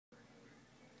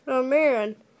Oh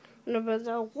man. And I was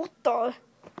like, what the?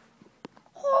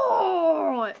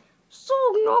 Oh, so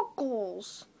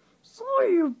Knuckles. So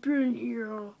you've been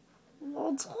here.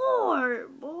 What's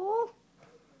horrible?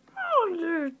 How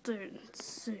did it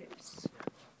since?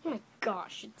 Oh my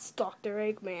gosh, it's Dr.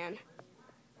 Eggman.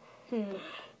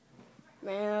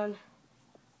 Man.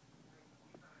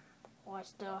 Oh, I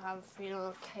still have a feeling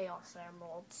of Chaos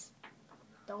Emeralds.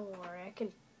 Don't worry, I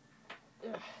can...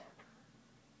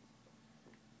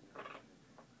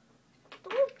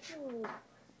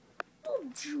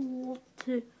 Don't you want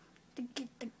to get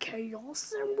the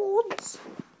Chaos Emeralds?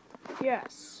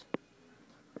 Yes.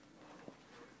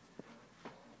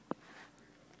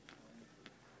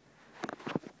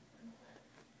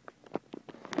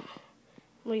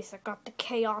 At least I got the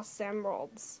Chaos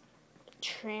Emeralds.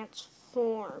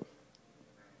 Transform.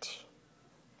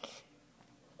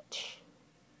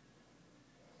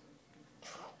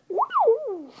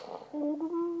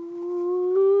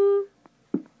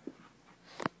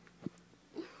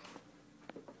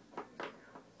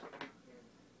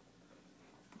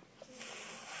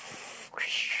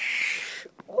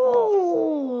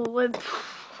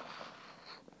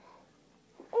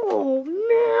 Oh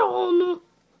man!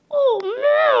 Oh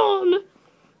man!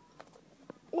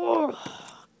 Oh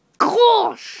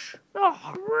gosh!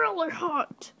 Oh, really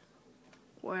hot.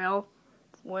 Well,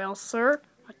 sir,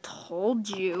 I told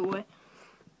you it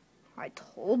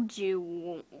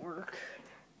won't work.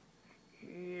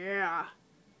 Yeah,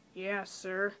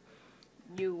 sir.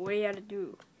 What you had to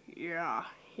do? Yeah,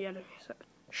 he had to say,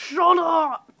 shut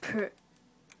up!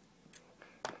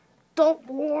 Don't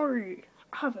worry,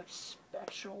 I have a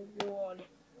special one.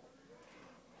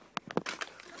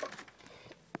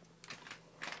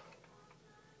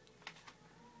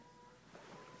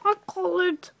 I call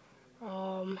it,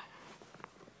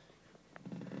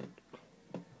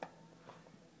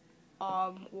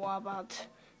 what about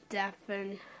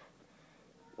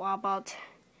what about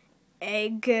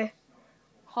egg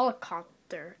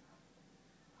helicopter?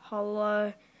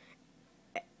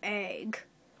 Egg.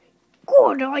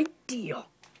 Good idea.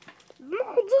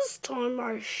 Now this time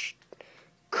I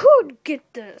could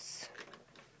get this.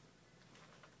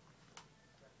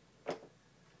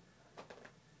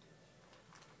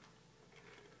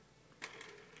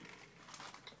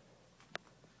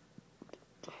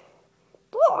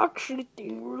 That actually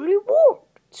thing really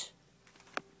worked.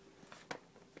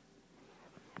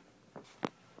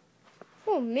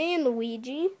 Oh man,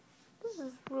 Luigi. This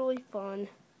is really fun.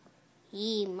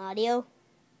 Hey, Mario.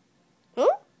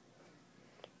 Huh?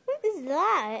 What is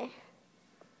that?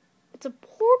 It's a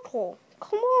portal.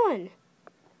 Come on.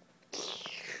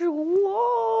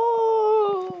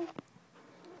 Whoa.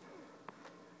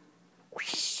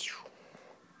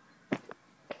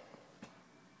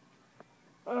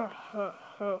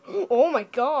 Oh my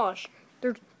gosh.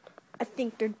 I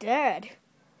think they're dead.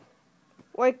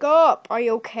 Wake up. Are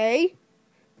you okay?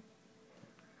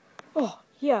 Oh,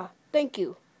 yeah. Thank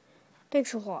you.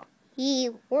 Thanks a lot. Hey,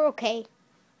 we're okay.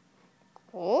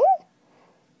 Oh?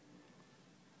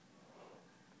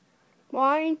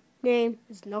 My name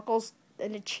is Knuckles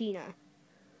and Achina.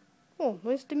 Oh,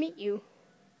 nice to meet you.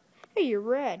 Hey, you're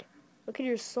red. Look at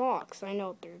your socks. I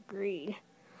know they're green.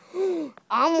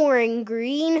 I'm wearing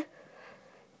green.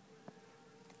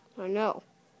 I know.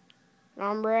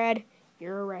 I'm red.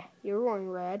 You're red. You're wearing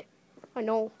red. I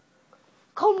know.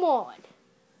 Come on.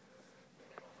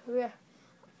 Yeah,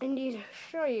 I need to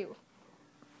show you.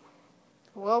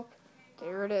 Well,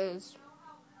 there it is.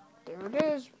 There it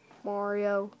is,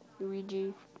 Mario,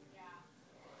 Luigi.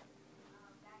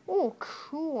 Oh,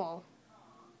 cool.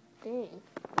 Dang.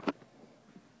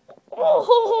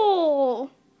 Oh!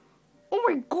 Oh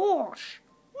my gosh!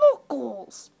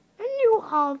 Knuckles! And you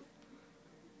have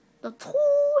the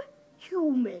two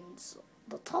humans,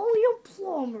 the Italian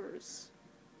plumbers.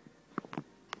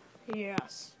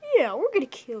 Yes. Yeah, we're gonna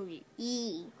kill you.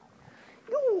 Hey.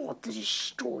 You want to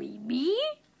destroy me?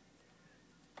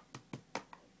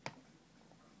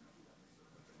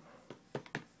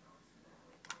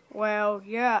 Well,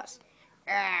 yes.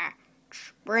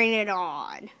 Bring it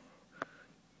on.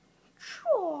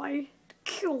 Try to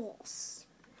kill us.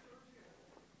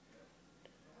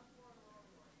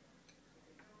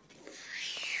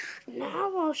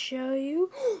 Now I'll show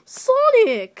you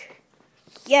Sonic.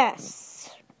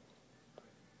 Yes.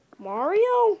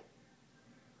 Mario?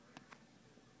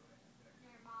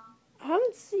 I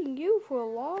haven't seen you for a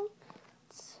long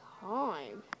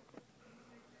time.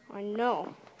 I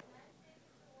know.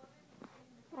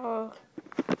 Now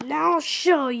I'll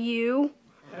show you.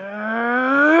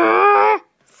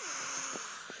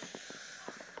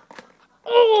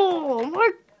 Oh my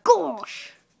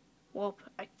gosh! Well,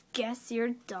 I guess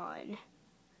you're done.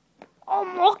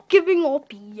 I'm not giving up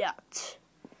yet.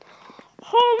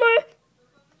 Holly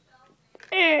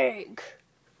egg.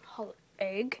 Holly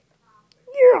egg?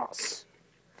 Yes.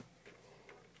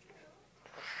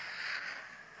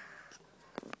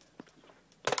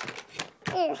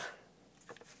 Oh.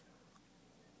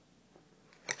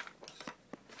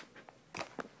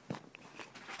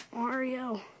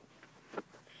 Mario,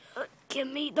 give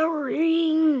me the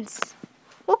rings.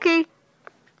 Okay.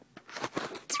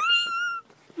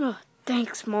 Oh,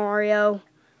 thanks, Mario.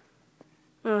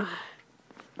 Oh,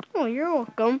 you're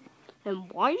welcome.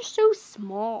 And why are you so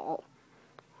small?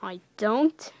 I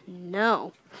don't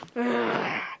know.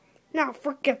 Now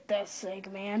forget this,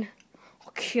 Eggman.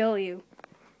 I'll kill you.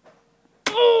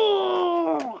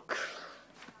 Oh!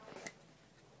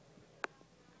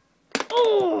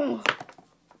 Oh!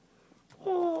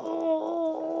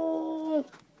 Oh!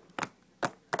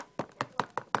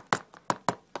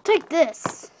 Take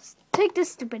this. Take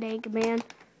this, stupid Eggman.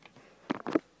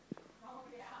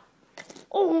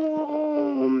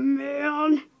 Oh,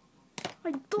 man.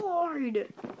 I died.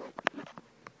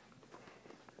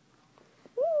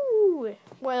 Ooh.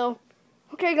 Well,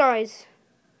 okay, guys.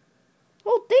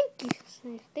 Oh, thank you.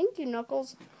 Thank you,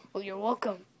 Knuckles. Oh, you're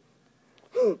welcome.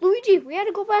 Luigi, we had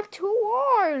to go back to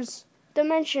ours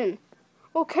dimension.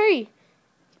 Okay.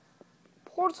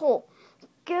 Portal.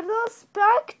 Get us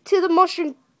back to the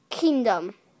Mushroom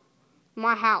Kingdom.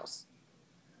 My house.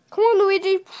 Come on,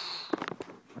 Luigi.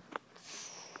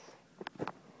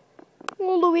 Come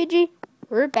on, Luigi.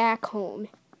 We're back home.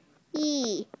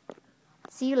 See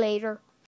you later.